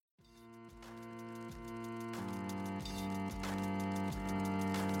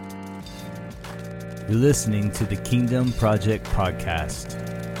You're listening to the Kingdom Project Podcast.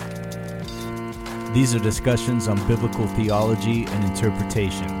 These are discussions on biblical theology and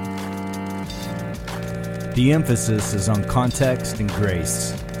interpretation. The emphasis is on context and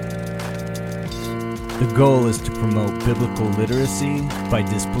grace. The goal is to promote biblical literacy by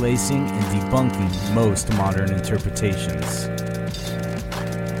displacing and debunking most modern interpretations.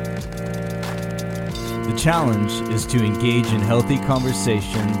 The challenge is to engage in healthy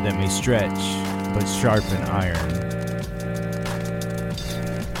conversation that may stretch but sharpen iron.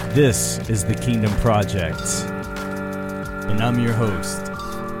 This is the Kingdom Project, and I'm your host,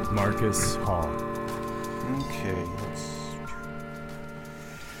 Marcus Hall. Okay,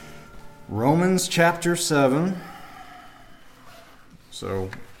 Romans chapter 7. So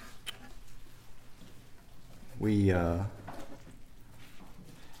we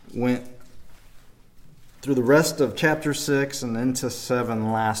went through the rest of chapter 6 and into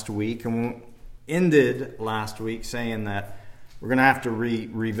 7 last week, and we ended last week saying that we're going to have to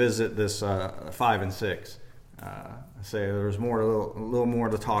revisit this 5 and 6. Say there's a little more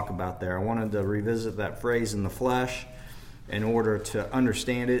to talk about there. I wanted to revisit that phrase in the flesh in order to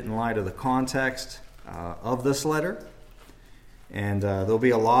understand it in light of the context of this letter. And there'll be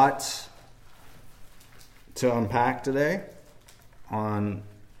a lot to unpack today on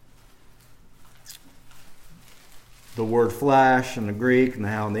the word flesh and the Greek and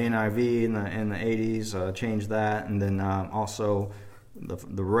how the NIV and the 80s changed that, and then also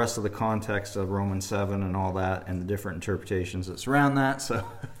the rest of the context of Romans 7 and all that and the different interpretations that surround that. So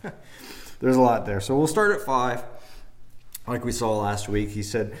there's a lot there. So we'll start at 5. Like we saw last week, he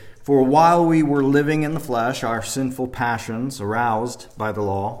said, "For while we were living in the flesh, our sinful passions, aroused by the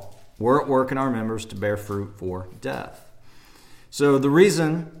law, were at work in our members to bear fruit for death." So the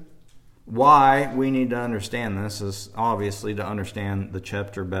reason why we need to understand this is obviously to understand the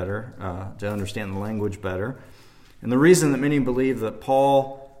chapter better, to understand the language better. And the reason that many believe that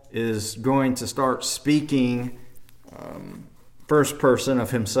Paul is going to start speaking first person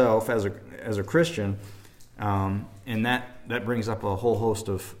of himself as a Christian, and that brings up a whole host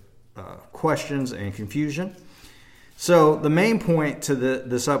of questions and confusion. So the main point to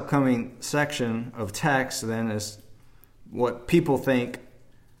this upcoming section of text then is what people think.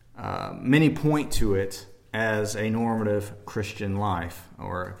 Many point to it as a normative Christian life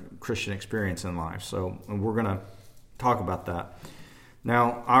or Christian experience in life. So we're going to talk about that.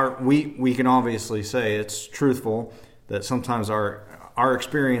 Now, we can obviously say it's truthful that sometimes our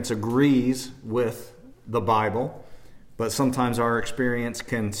experience agrees with the Bible, but sometimes our experience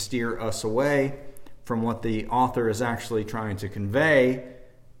can steer us away from what the author is actually trying to convey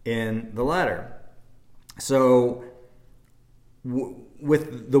in the letter. So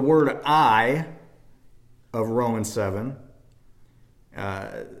with the word I of Romans 7,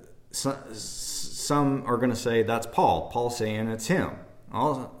 some are going to say that's Paul. Paul's saying it's him.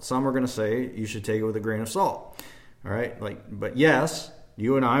 Some are going to say you should take it with a grain of salt. All right, but yes,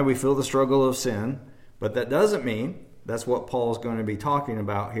 you and I, we feel the struggle of sin, but that doesn't mean that's what Paul's going to be talking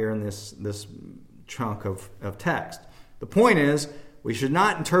about here in this chunk of text. The point is, we should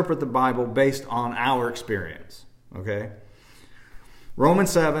not interpret the Bible based on our experience. Okay?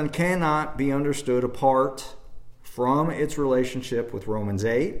 Romans 7 cannot be understood apart from its relationship with Romans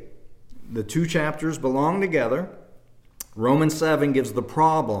 8. The two chapters belong together. Romans 7 gives the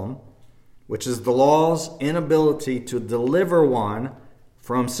problem, which is the law's inability to deliver one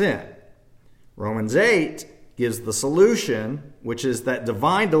from sin. Romans 8 gives the solution, which is that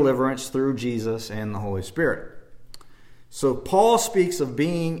divine deliverance through Jesus and the Holy Spirit. So Paul speaks of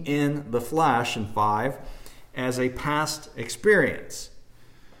being in the flesh in 5 as a past experience.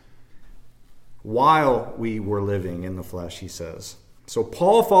 While we were living in the flesh, he says. So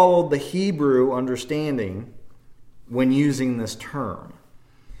Paul followed the Hebrew understanding when using this term.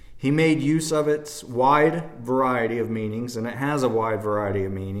 He made use of its wide variety of meanings, and it has a wide variety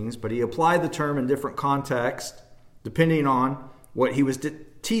of meanings, but he applied the term in different contexts depending on what he was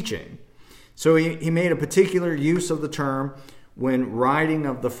teaching. So he made a particular use of the term when writing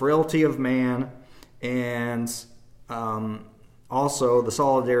of the frailty of man and also the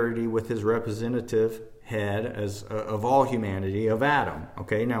solidarity with his representative head of all humanity, of Adam.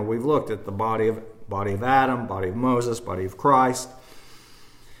 Okay, now we've looked at the body of Adam, body of Moses, body of Christ.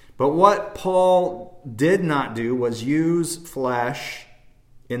 But what Paul did not do was use flesh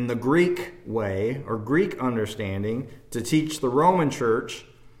in the Greek way or Greek understanding to teach the Roman church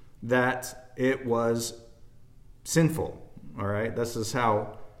that it was sinful. All right, this is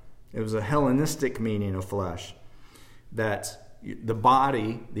how it was a Hellenistic meaning of flesh, that the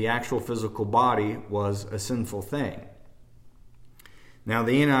body, the actual physical body, was a sinful thing. Now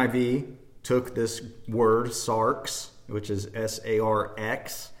the NIV took this word sarx, which is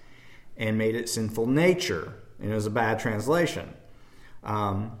S-A-R-X, and made it sinful nature. And it was a bad translation.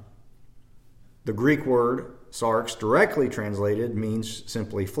 The Greek word sarx, directly translated, means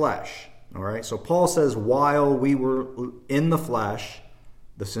simply flesh. All right. So Paul says, while we were in the flesh,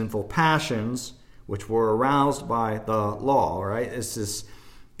 the sinful passions which were aroused by the law. All right. It's this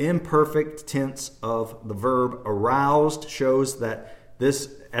imperfect tense of the verb aroused, shows that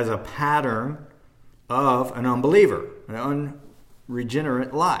this as a pattern of an unbeliever, an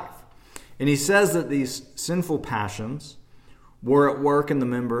unregenerate life. And he says that these sinful passions were at work in the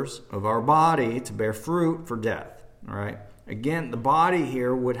members of our body to bear fruit for death. All right. Again, the body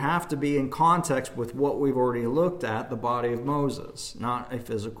here would have to be in context with what we've already looked at, the body of Moses, not a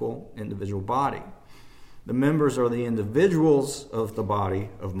physical individual body. The members are the individuals of the body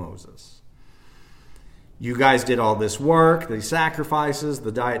of Moses. You guys did all this work, the sacrifices,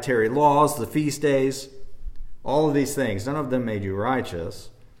 the dietary laws, the feast days, all of these things. None of them made you righteous.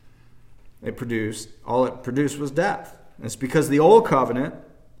 All it produced was death. And it's because the old covenant,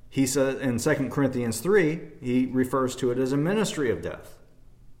 he said in 2 Corinthians 3, he refers to it as a ministry of death.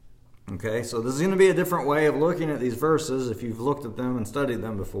 Okay, so this is going to be a different way of looking at these verses if you've looked at them and studied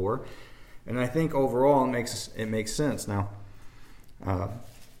them before. And I think overall it makes sense. Now, I'm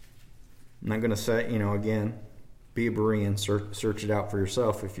not going to say, again, be a Berean, search it out for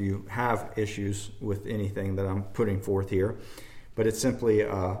yourself if you have issues with anything that I'm putting forth here. But it's simply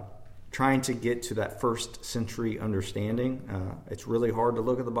trying to get to that first century understanding. It's really hard to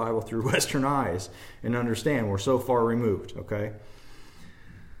look at the Bible through Western eyes and understand. We're so far removed, okay?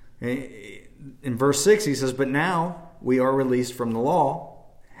 In verse 6, he says, but now we are released from the law,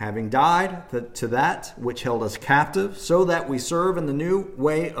 having died to that which held us captive, so that we serve in the new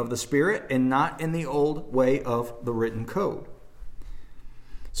way of the Spirit and not in the old way of the written code.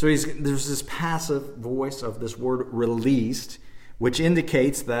 So there's this passive voice of this word released, which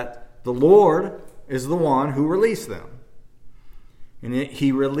indicates that the Lord is the one who released them. And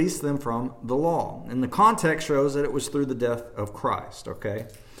he released them from the law. And the context shows that it was through the death of Christ, okay?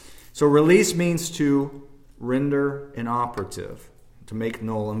 So release means to render inoperative, to make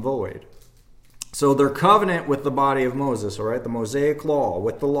null and void. So their covenant with the body of Moses, all right, the Mosaic law,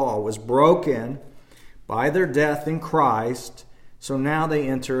 with the law, was broken by their death in Christ. So now they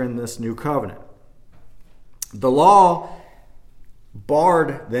enter in this new covenant. The law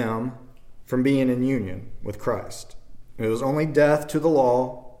barred them from being in union with Christ. It was only death to the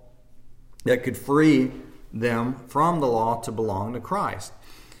law that could free them from the law to belong to Christ.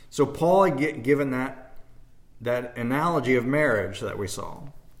 So Paul had given that analogy of marriage that we saw.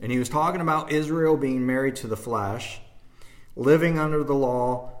 And he was talking about Israel being married to the flesh, living under the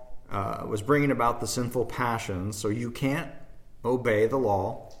law, was bringing about the sinful passions. So you can't obey the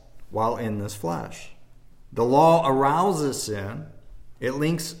law while in this flesh. The law arouses sin. It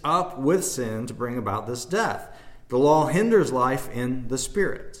links up with sin to bring about this death. The law hinders life in the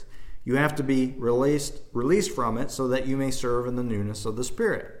Spirit. You have to be released from it so that you may serve in the newness of the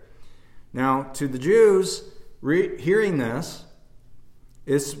Spirit. Now, to the Jews, hearing this,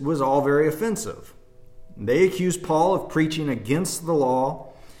 it was all very offensive. They accused Paul of preaching against the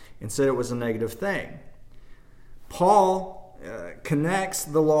law and said it was a negative thing. Paul connects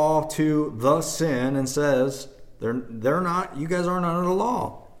the law to the sin and says, they're not, you guys aren't under the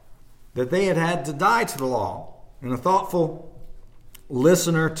law. That they had to die to the law. And a thoughtful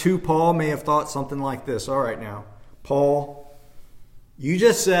listener to Paul may have thought something like this. All right now, Paul, you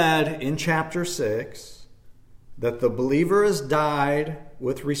just said in chapter 6 that the believer has died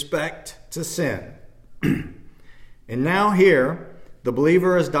with respect to sin. And now here, the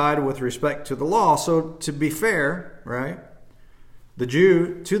believer has died with respect to the law. So to be fair, right? To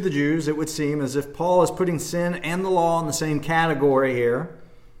the Jews, it would seem as if Paul is putting sin and the law in the same category here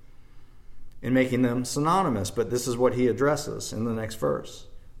and making them synonymous. But this is what he addresses in the next verse.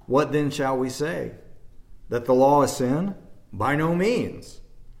 What then shall we say? That the law is sin? By no means.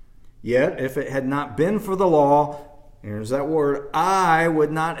 Yet, if it had not been for the law, here's that word, I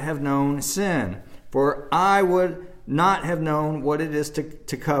would not have known sin. For I would not have known what it is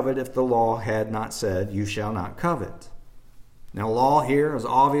to covet if the law had not said, you shall not covet. Now, law here is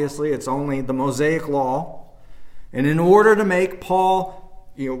obviously, it's only the Mosaic law. And in order to make Paul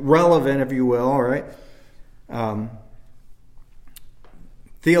relevant, if you will, all right,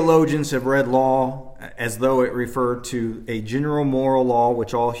 theologians have read law as though it referred to a general moral law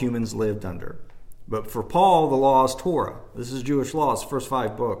which all humans lived under. But for Paul, the law is Torah. This is Jewish law. It's the first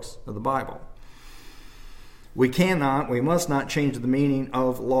 5 books of the Bible. We must not change the meaning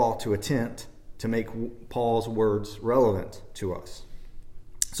of law to attempt to make Paul's words relevant to us.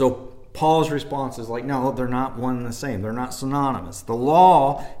 So Paul's response is like, no, they're not one and the same. They're not synonymous. The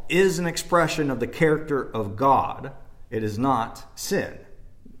law is an expression of the character of God. It is not sin.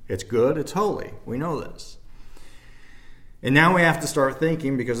 It's good, it's holy. We know this. And now we have to start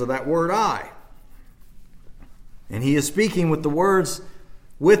thinking because of that word I. And he is speaking with the words,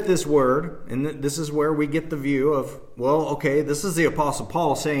 with this word, and this is where we get the view of, well, okay, this is the Apostle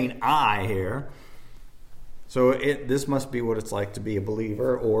Paul saying I here. So this must be what it's like to be a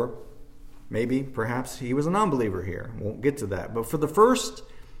believer, or maybe perhaps he was a non-believer here. We'll get to that. But for the first,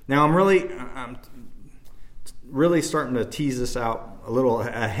 now I'm really starting to tease this out a little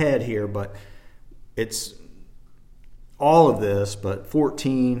ahead here, but it's all of this, but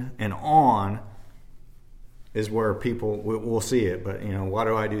 14 and on is where people will see it. But, why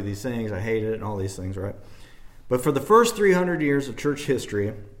do I do these things? I hate it and all these things, right? But for the first 300 years of church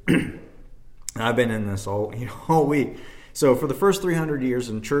history, I've been in this all week. So for the first 300 years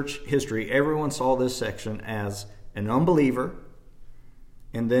in church history, everyone saw this section as an unbeliever.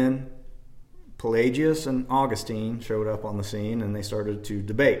 And then Pelagius and Augustine showed up on the scene and they started to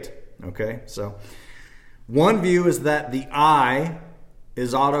debate. Okay, so one view is that the I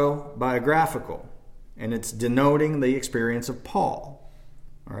is autobiographical. And it's denoting the experience of Paul.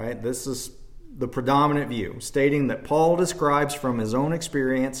 All right, this is the predominant view, stating that Paul describes from his own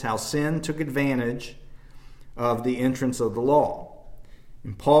experience how sin took advantage of the entrance of the law.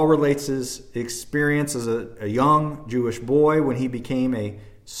 And Paul relates his experience as a young Jewish boy when he became a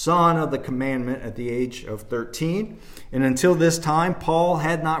son of the commandment at the age of 13. And until this time, Paul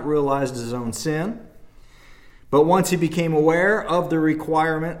had not realized his own sin. But once he became aware of the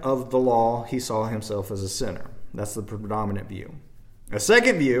requirement of the law, he saw himself as a sinner. That's the predominant view. A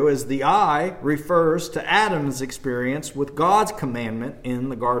second view is the I refers to Adam's experience with God's commandment in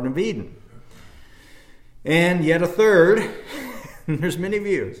the Garden of Eden. And yet a third, there's many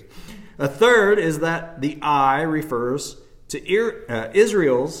views. A third is that the I refers to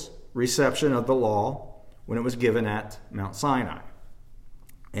Israel's reception of the law when it was given at Mount Sinai,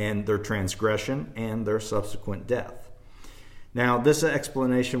 and their transgression and their subsequent death. Now, this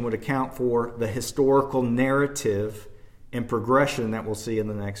explanation would account for the historical narrative and progression that we'll see in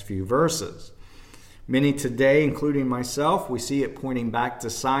the next few verses. Many today, including myself, we see it pointing back to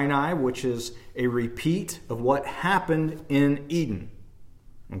Sinai, which is a repeat of what happened in Eden.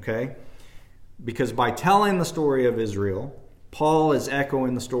 Okay? Because by telling the story of Israel, Paul is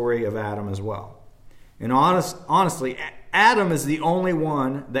echoing the story of Adam as well. And honestly, Adam is the only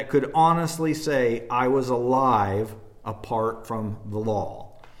one that could honestly say, I was alive apart from the law.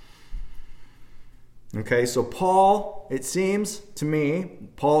 Okay, so Paul, it seems to me,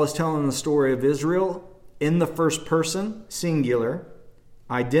 Paul is telling the story of Israel in the first person, singular,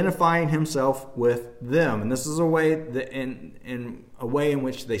 identifying himself with them. And this is a way that in a way in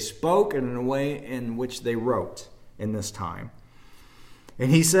which they spoke and in a way in which they wrote in this time.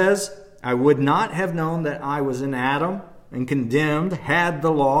 And he says, I would not have known that I was in Adam and condemned had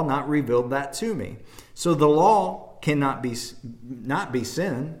the law not revealed that to me. So the law cannot be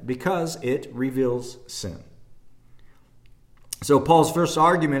sin because it reveals sin. So Paul's first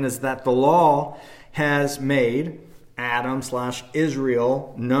argument is that the law has made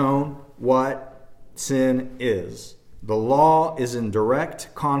Adam/Israel known what sin is. The law is in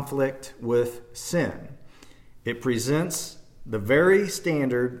direct conflict with sin. It presents the very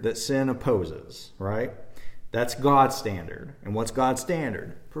standard that sin opposes, right? That's God's standard. And what's God's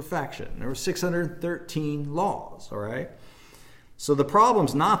standard? Perfection. There were 613 laws, all right? So the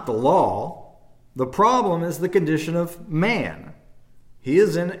problem's not the law. The problem is the condition of man. He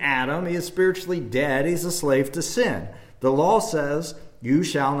is in Adam. He is spiritually dead. He's a slave to sin. The law says, you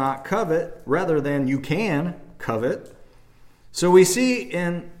shall not covet, rather than you can covet. So we see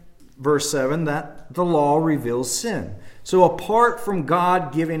in verse 7 that the law reveals sin. So apart from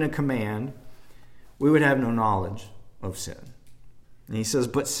God giving a command, we would have no knowledge of sin. And he says,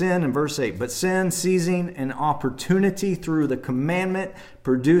 but sin, in verse 8, but sin, seizing an opportunity through the commandment,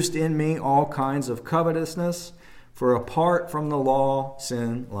 produced in me all kinds of covetousness. For apart from the law,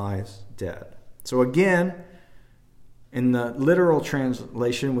 sin lies dead. So again, in the literal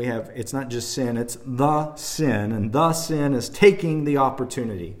translation, we have, it's not just sin, it's the sin. And the sin is taking the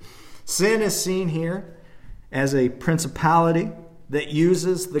opportunity. Sin is seen here as a principality that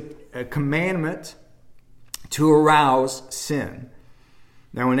uses the commandment to arouse sin.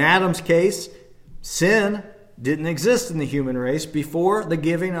 Now, in Adam's case, sin didn't exist in the human race before the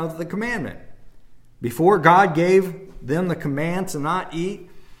giving of the commandment. Before God gave them the command to not eat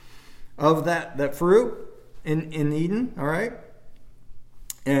of that fruit in Eden, all right?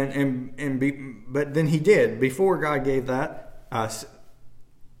 But then he did. Before God gave that,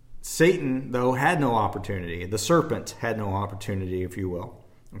 Satan, though, had no opportunity. The serpent had no opportunity, if you will,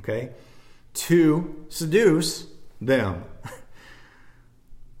 okay, to seduce them.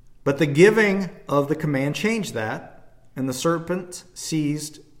 But the giving of the command changed that, and the serpent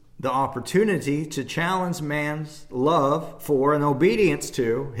seized the opportunity to challenge man's love for and obedience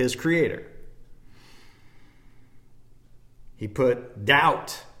to his Creator. He put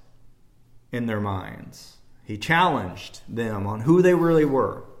doubt in their minds. He challenged them on who they really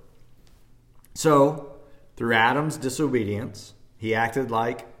were. So, through Adam's disobedience, he acted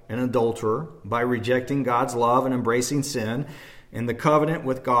like an adulterer by rejecting God's love and embracing sin, and the covenant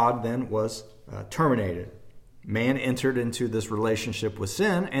with God then was terminated. Man entered into this relationship with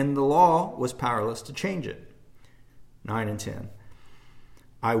sin, and the law was powerless to change it. 9 and 10.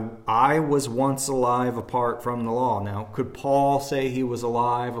 I was once alive apart from the law. Now, could Paul say he was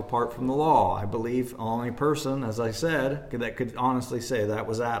alive apart from the law? I believe the only person, as I said, that could honestly say that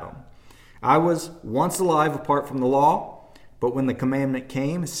was Adam. I was once alive apart from the law, but when the commandment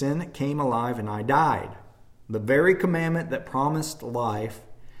came, sin came alive and I died. The very commandment that promised life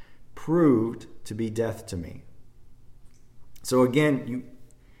proved to be death to me. So again,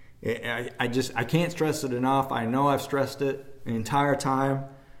 I can't stress it enough. I know I've stressed it the entire time.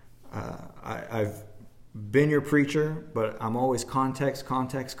 I've been your preacher, but I'm always context.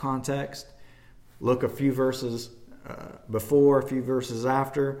 Look a few verses before, a few verses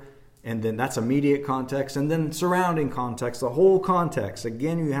after, and then that's immediate context, and then surrounding context, the whole context.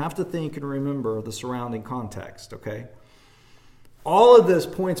 Again, you have to think and remember the surrounding context, okay? All of this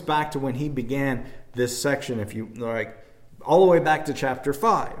points back to when he began this section, if you like, all the way back to chapter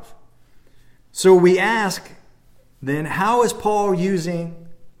 5. So we ask, then, how is Paul using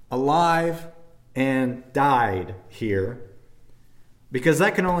alive and died here? Because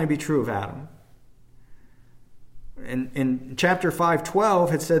that can only be true of Adam. In chapter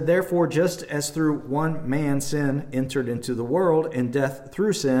 5:12, it said, therefore, just as through one man sin entered into the world, and death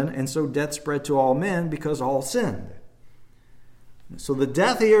through sin, and so death spread to all men because all sinned. So the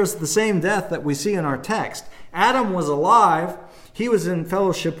death here is the same death that we see in our text. Adam was alive. He was in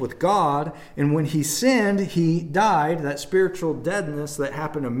fellowship with God. And when he sinned, he died. That spiritual deadness that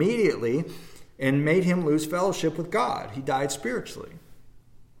happened immediately and made him lose fellowship with God. He died spiritually.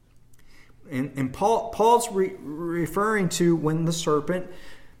 And Paul's referring to when the serpent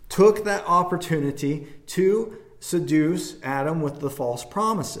took that opportunity to seduce Adam with the false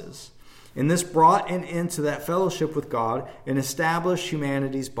promises. And this brought an end to that fellowship with God and established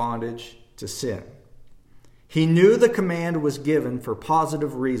humanity's bondage to sin. He knew the command was given for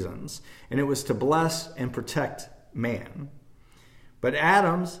positive reasons, and it was to bless and protect man. But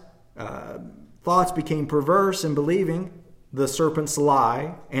Adam's thoughts became perverse in believing the serpent's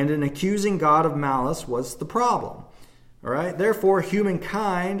lie, and in accusing God of malice was the problem. All right? Therefore,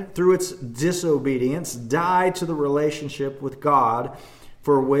 humankind, through its disobedience, died to the relationship with God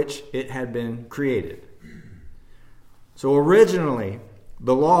for which it had been created. So originally,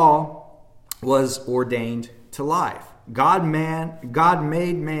 the law was ordained to life. God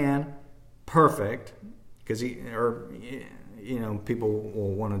made man perfect, because people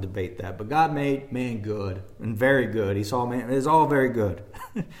will want to debate that, but God made man good and very good. He saw man, it is all very good.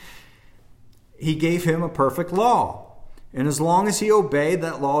 He gave him a perfect law. And as long as he obeyed,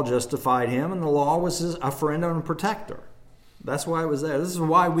 that law justified him, and the law was a friend and a protector. That's why it was there. This is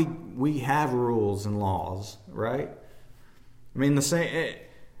why we have rules and laws, right? I mean, the same.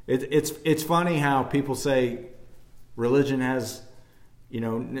 It's funny how people say religion has,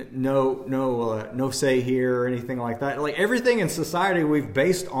 no say here or anything like that. Like everything in society we've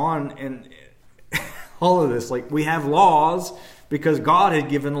based on and all of this. Like we have laws because God had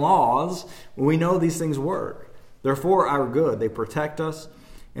given laws. We know these things work. They're for our good. They protect us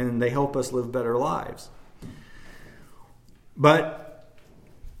and they help us live better lives. But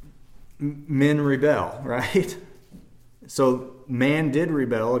men rebel, right? So man did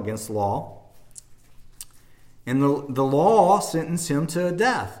rebel against the law. And the law sentenced him to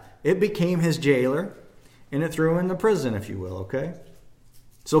death. It became his jailer, and it threw him into prison, if you will, okay?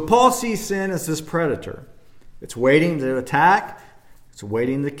 So Paul sees sin as this predator. It's waiting to attack. It's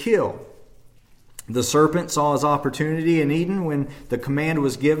waiting to kill. The serpent saw his opportunity in Eden when the command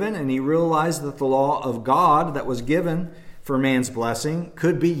was given, and he realized that the law of God that was given for man's blessing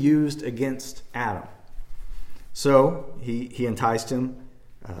could be used against Adam. So he enticed him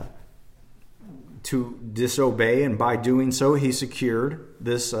to disobey, and by doing so, he secured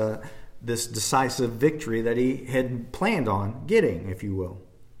this decisive victory that he had planned on getting, if you will.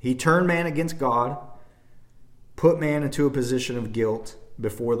 He turned man against God, put man into a position of guilt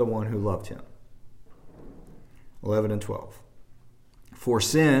before the one who loved him. 11 and 12. For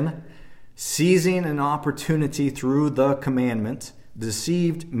sin, seizing an opportunity through the commandment,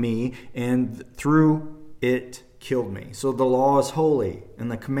 deceived me, and through it killed me. So the law is holy,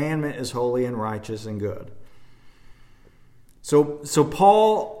 and the commandment is holy and righteous and good. So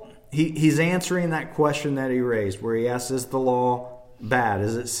Paul, he's answering that question that he raised, where he asks, is the law bad?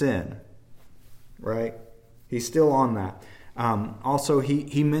 Is it sin? Right? He's still on that. Also,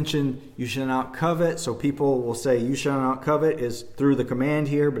 he mentioned you shall not covet. So people will say you shall not covet is through the command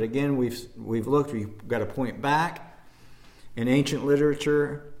here. But again, we've got to point back. In ancient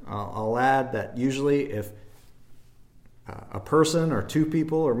literature, I'll add that usually if a person or two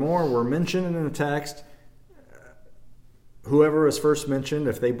people or more were mentioned in a text, whoever is first mentioned,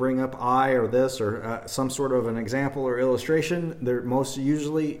 if they bring up I or this or some sort of an example or illustration, they're most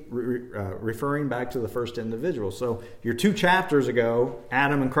usually referring back to the first individual. So you're 2 chapters ago,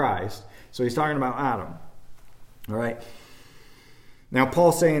 Adam and Christ. So he's talking about Adam. All right. Now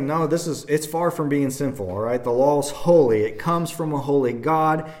Paul's saying, no, it's far from being sinful. All right. The law is holy. It comes from a holy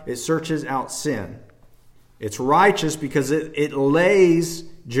God. It searches out sin. It's righteous because it lays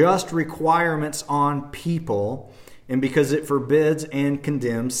just requirements on people, and because it forbids and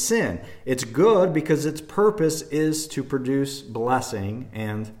condemns sin. It's good because its purpose is to produce blessing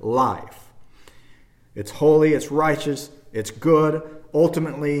and life. It's holy, it's righteous, it's good.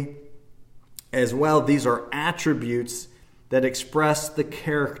 Ultimately, as well, these are attributes that express the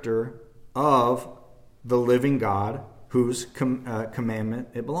character of the living God whose commandment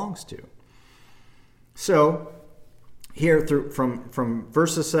it belongs to. So, here from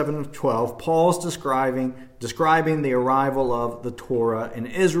verses 7 to 12, Paul's describing the arrival of the Torah in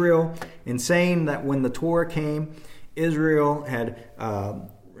Israel, and saying that when the Torah came, Israel had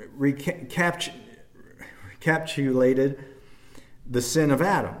recapitulated the sin of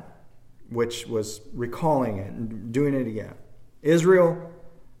Adam, which was recalling it and doing it again. Israel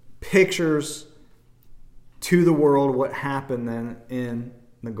pictures to the world what happened then in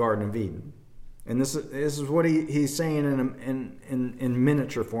the Garden of Eden. And this is what he's saying in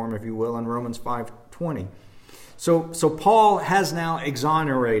miniature form, if you will, in Romans 5:20. So Paul has now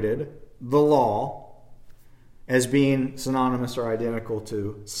exonerated the law as being synonymous or identical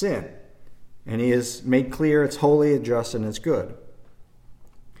to sin. And he has made clear it's holy, it's just, and it's good.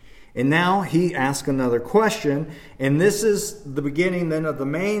 And now he asks another question. And this is the beginning then of the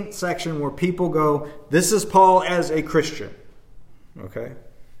main section where people go, this is Paul as a Christian. Okay?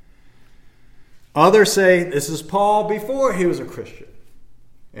 Others say this is Paul before he was a Christian.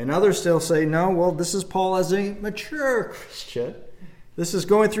 And others still say, no, well, this is Paul as a mature Christian. This is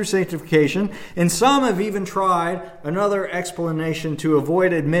going through sanctification. And some have even tried another explanation to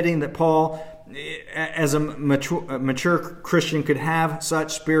avoid admitting that Paul, as a mature Christian, could have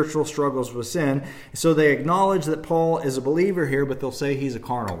such spiritual struggles with sin. So they acknowledge that Paul is a believer here, but they'll say he's a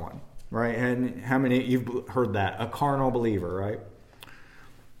carnal one. Right? And how many, you've heard that? A carnal believer, right?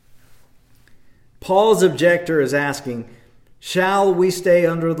 Paul's objector is asking, shall we stay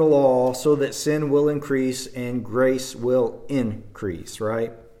under the law so that sin will increase and grace will increase,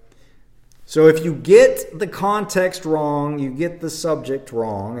 right? So if you get the context wrong, you get the subject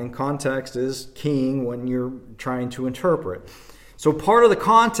wrong, and context is king when you're trying to interpret. So part of the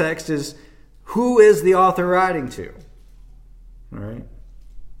context is, who is the author writing to? All right?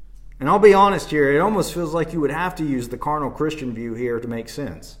 And I'll be honest here, it almost feels like you would have to use the carnal Christian view here to make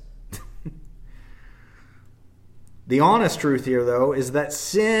sense. The honest truth here, though, is that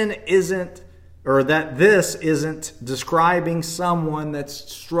this isn't describing someone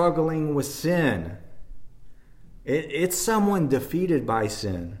that's struggling with sin. It's someone defeated by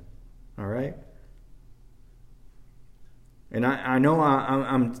sin. All right? And I know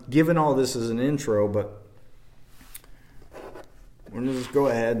I'm giving all this as an intro, but we're going to just go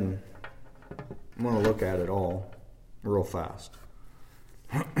ahead and I'm going to look at it all real fast.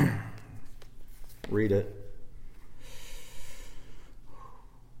 Read it.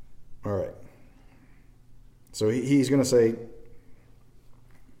 All right. So he's going to say,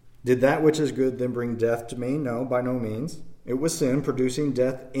 did that which is good then bring death to me? No, by no means. It was sin producing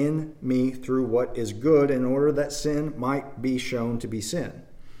death in me through what is good, in order that sin might be shown to be sin,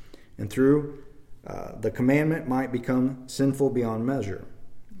 and through the commandment might become sinful beyond measure.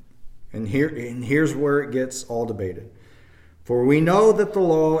 And here's where it gets all debated. For we know that the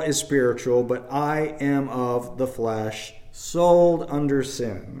law is spiritual, but I am of the flesh, sold under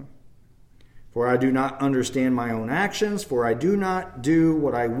sin. For I do not understand my own actions, for I do not do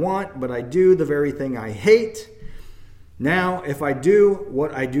what I want, but I do the very thing I hate. Now, if I do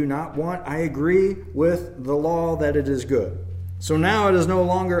what I do not want, I agree with the law that it is good. So now it is no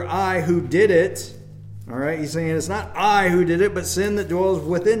longer I who did it. All right, he's saying it's not I who did it, but sin that dwells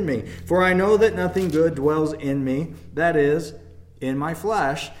within me. For I know that nothing good dwells in me, that is, in my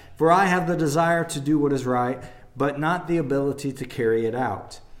flesh. For I have the desire to do what is right, but not the ability to carry it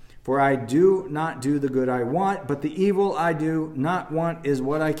out. For I do not do the good I want, but the evil I do not want is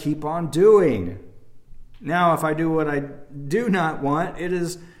what I keep on doing. Now, if I do what I do not want, it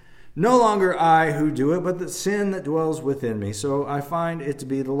is no longer I who do it, but the sin that dwells within me. So I find it to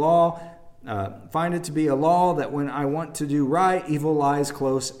be a law that when I want to do right, evil lies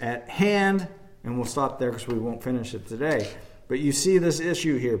close at hand. And we'll stop there because we won't finish it today. But you see this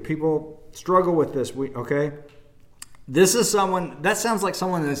issue here. People struggle with this. Okay? This is that sounds like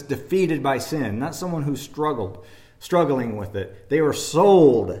someone that's defeated by sin, not someone who's struggling with it. They were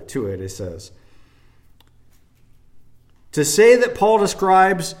sold to it, it says. To say that Paul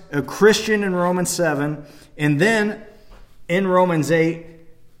describes a Christian in Romans 7 and then in Romans 8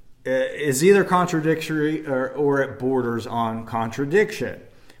 is either contradictory or it borders on contradiction.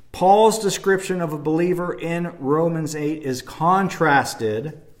 Paul's description of a believer in Romans 8 is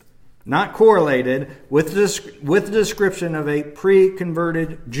contrasted, not correlated, with the description of a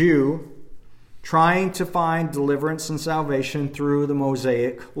pre-converted Jew trying to find deliverance and salvation through the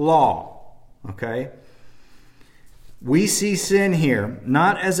Mosaic law. Okay? We see sin here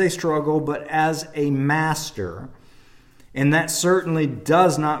not as a struggle, but as a master. And that certainly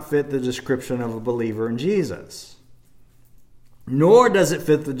does not fit the description of a believer in Jesus. Nor does it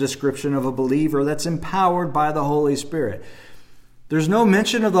fit the description of a believer that's empowered by the Holy Spirit. There's no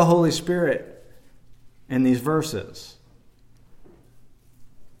mention of the Holy Spirit in these verses.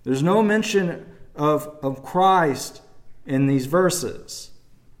 There's no mention of Christ in these verses.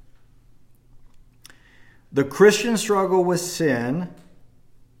 The Christian struggle with sin,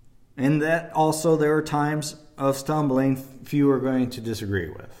 and that also there are times of stumbling few are going to disagree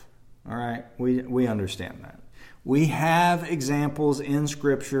with. All right? We understand that. We have examples in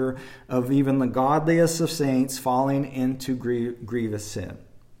Scripture of even the godliest of saints falling into grievous sin.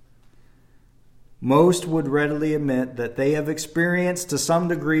 Most would readily admit that they have experienced to some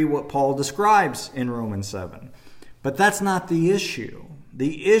degree what Paul describes in Romans 7. But that's not the issue.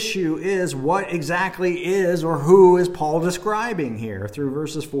 The issue is what exactly is or who is Paul describing here through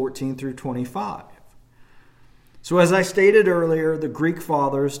verses 14 through 25. So as I stated earlier, the Greek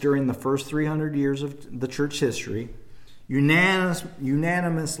fathers during the first 300 years of the church history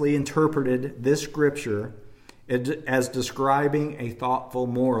unanimously interpreted this scripture as describing a thoughtful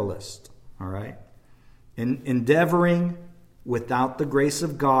moralist. All right? Endeavoring without the grace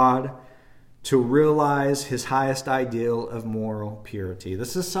of God to realize his highest ideal of moral purity.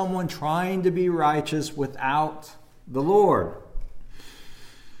 This is someone trying to be righteous without the Lord.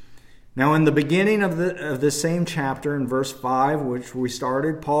 Now, in the beginning of this same chapter, in verse 5, which we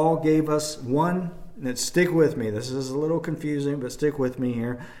started, Paul gave us stick with me. This is a little confusing, but stick with me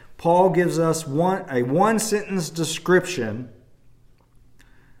here. Paul gives us a one-sentence description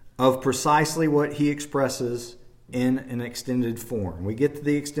of precisely what he expresses in an extended form. We get to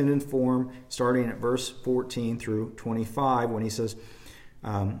the extended form starting at verse 14 through 25 when he says,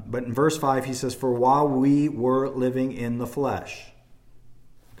 but in verse 5 he says, for while we were living in the flesh,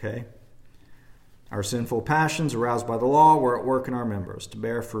 okay, our sinful passions aroused by the law were at work in our members to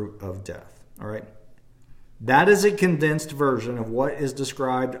bear fruit of death. All right. That is a condensed version of what is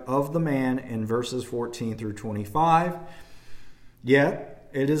described of the man in verses 14 through 25. Yet,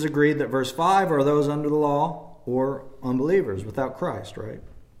 it is agreed that verse 5 are those under the law or unbelievers without Christ, right?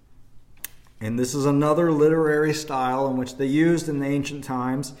 And this is another literary style in which they used in the ancient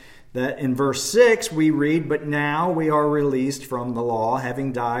times, that in verse 6 we read, but now we are released from the law,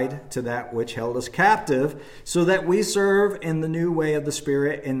 having died to that which held us captive, so that we serve in the new way of the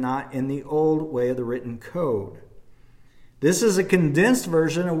Spirit and not in the old way of the written code. This is a condensed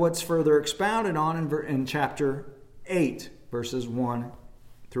version of what's further expounded on in chapter 8, verses 1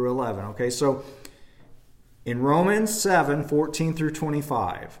 through 11. Okay, so in Romans 7, 14 through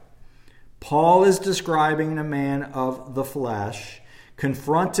 25, Paul is describing a man of the flesh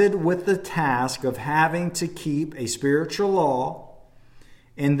confronted with the task of having to keep a spiritual law,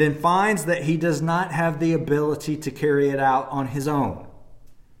 and then finds that he does not have the ability to carry it out on his own.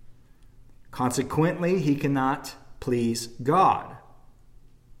 Consequently, he cannot please God.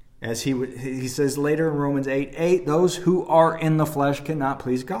 As he says later in Romans 8:8, those who are in the flesh cannot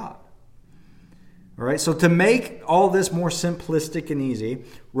please God. All right, so to make all this more simplistic and easy,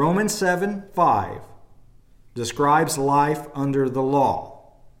 Romans 7:5 describes life under the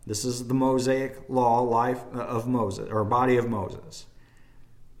law. This is the Mosaic law, life of Moses, or body of Moses.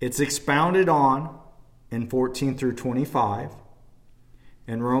 It's expounded on in 14 through 25.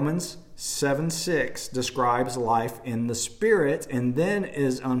 And Romans 7:6 describes life in the Spirit and then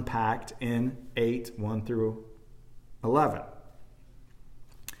is unpacked in 8:1 through 11.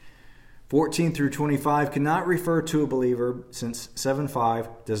 14 through 25 cannot refer to a believer, since 7:5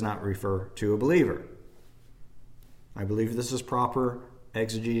 does not refer to a believer. I believe this is proper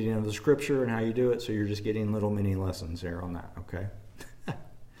exegeting of the Scripture and how you do it, so you're just getting little mini lessons here on that, okay?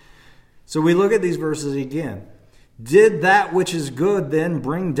 So we look at these verses again. Did that which is good then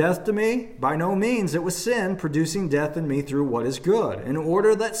bring death to me? By no means. It was sin producing death in me through what is good, in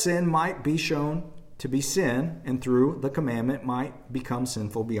order that sin might be shown to be sin, and through the commandment might become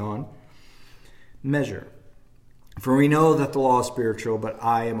sinful beyond measure. For we know that the law is spiritual, but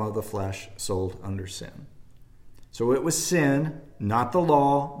I am of the flesh, sold under sin. So it was sin, not the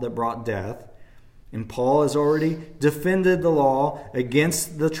law, that brought death. And Paul has already defended the law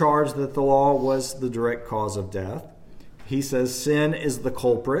against the charge that the law was the direct cause of death. He says sin is the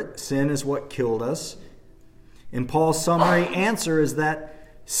culprit. Sin is what killed us. And Paul's summary answer is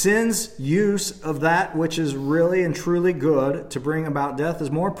that sin's use of that which is really and truly good to bring about death is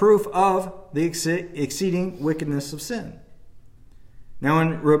more proof of the exceeding wickedness of sin. Now,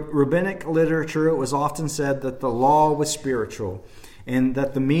 in rabbinic literature, it was often said that the law was spiritual, and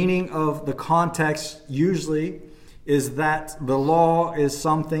that the meaning of the context usually is that the law is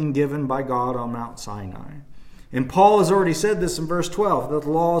something given by God on Mount Sinai. And Paul has already said this in verse 12, that the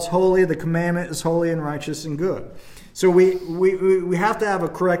law is holy, the commandment is holy and righteous and good. So we have to have a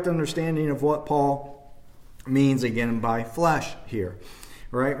correct understanding of what Paul means again by flesh here.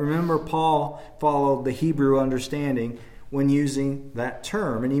 Right? Remember, Paul followed the Hebrew understanding when using that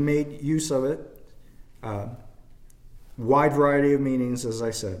term, and he made use of it. Wide variety of meanings, as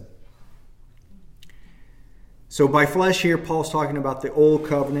I said. So by flesh here, Paul's talking about the old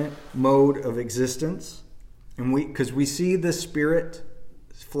covenant mode of existence. And because we see the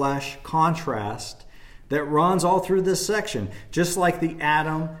spirit-flesh contrast that runs all through this section, just like the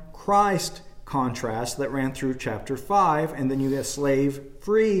Adam-Christ contrast that ran through chapter 5, and then you get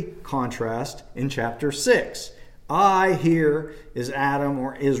slave-free contrast in chapter 6. I here is Adam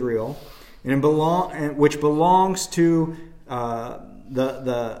or Israel, which belongs to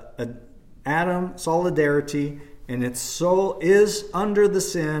the Adam solidarity, and its soul is under the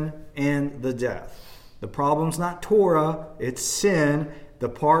sin and the death. The problem's not Torah, it's sin. The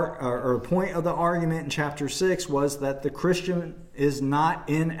point of the argument in chapter 6 was that the Christian is not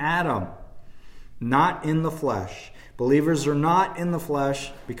in Adam, not in the flesh. Believers are not in the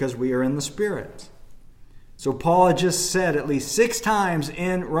flesh because we are in the Spirit. So Paul had just said at least 6 times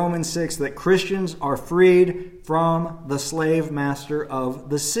in Romans 6 that Christians are freed from the slave master of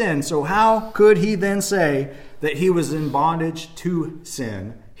the sin. So how could he then say that he was in bondage to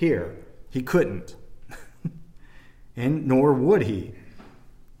sin here? He couldn't. And nor would he.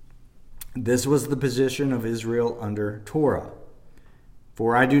 This was the position of Israel under Torah.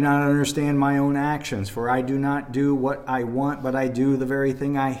 For I do not understand my own actions, for I do not do what I want, but I do the very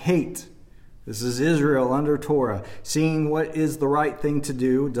thing I hate. This is Israel under Torah, seeing what is the right thing to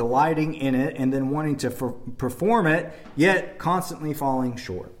do, delighting in it, and then wanting to perform it, yet constantly falling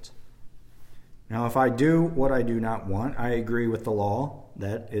short. Now, if I do what I do not want, I agree with the law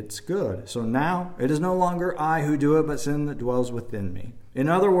that it's good. So now it is no longer I who do it, but sin that dwells within me. In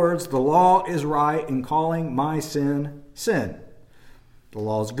other words, the law is right in calling my sin, sin. The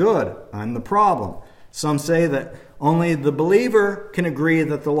law is good. I'm the problem. Some say that only the believer can agree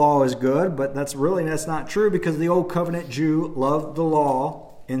that the law is good, but that's not true, because the old covenant Jew loved the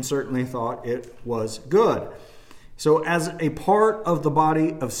law and certainly thought it was good. So as a part of the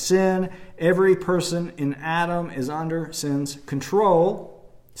body of sin, every person in Adam is under sin's control.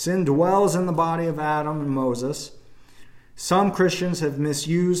 Sin dwells in the body of Adam and Moses. Some Christians have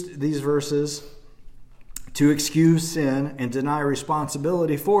misused these verses to excuse sin and deny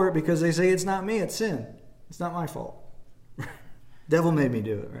responsibility for it because they say it's not me, it's sin. It's not my fault. Devil made me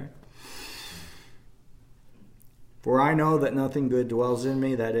do it, right? For I know that nothing good dwells in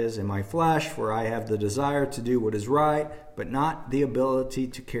me, that is, in my flesh, for I have the desire to do what is right, but not the ability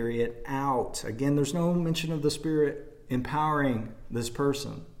to carry it out. Again, there's no mention of the Spirit empowering this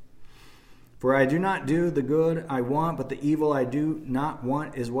person. For I do not do the good I want, but the evil I do not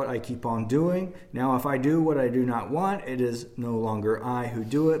want is what I keep on doing. Now, if I do what I do not want, it is no longer I who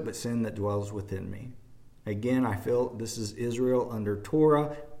do it, but sin that dwells within me. Again, I feel this is Israel under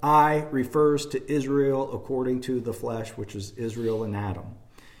Torah. I refers to Israel according to the flesh, which is Israel and Adam.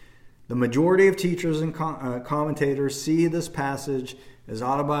 The majority of teachers and commentators see this passage as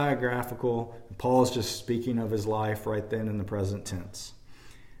autobiographical. Paul's just speaking of his life right then in the present tense.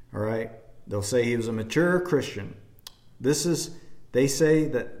 All right? They'll say he was a mature Christian. This is They say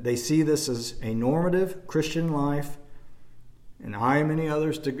that they see this as a normative Christian life, and I and many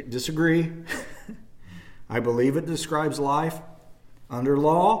others disagree. I believe it describes life under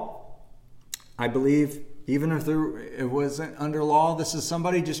law. I believe even if it wasn't under law, this is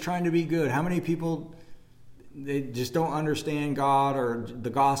somebody just trying to be good. How many people, they just don't understand God or the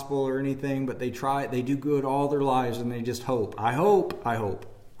gospel or anything, but they do good all their lives and they just hope. I hope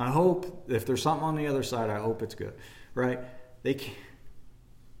if there's something on the other side, I hope it's good, right? They can't.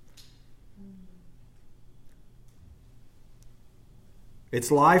 It's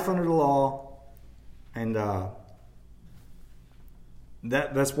life under the law, and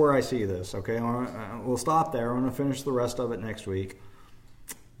that's where I see this. Okay, we'll stop there. I'm going to finish the rest of it next week,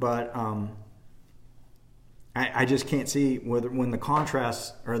 but I just can't see when the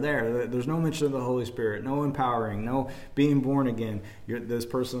contrasts are there. There's no mention of the Holy Spirit, no empowering, no being born again. This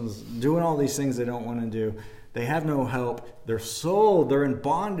person's doing all these things they don't want to do. They have no help. They're sold. They're in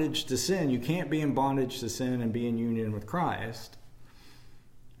bondage to sin. You can't be in bondage to sin and be in union with Christ.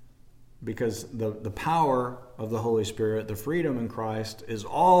 Because the power of the Holy Spirit, the freedom in Christ, is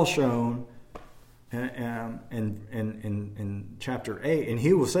all shown in chapter 8. And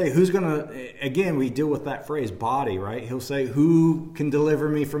he will say, who's going to, again, we deal with that phrase, body, right? He'll say, who can deliver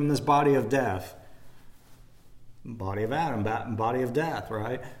me from this body of death? Body of Adam, body of death,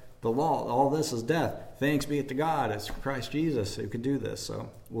 right? The law, all this is death. Thanks be to God, it's Christ Jesus who could do this. So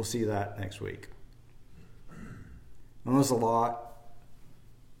we'll see that next week. And there's a lot.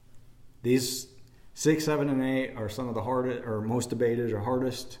 These 6, 7, and 8 are some of the hardest or most debated or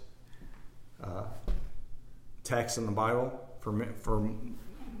hardest texts in the Bible for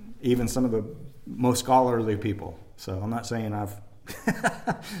even some of the most scholarly people. So I'm not saying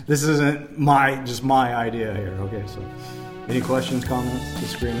this isn't just my idea here. Okay, so any questions, comments,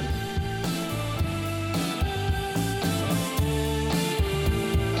 disagreement?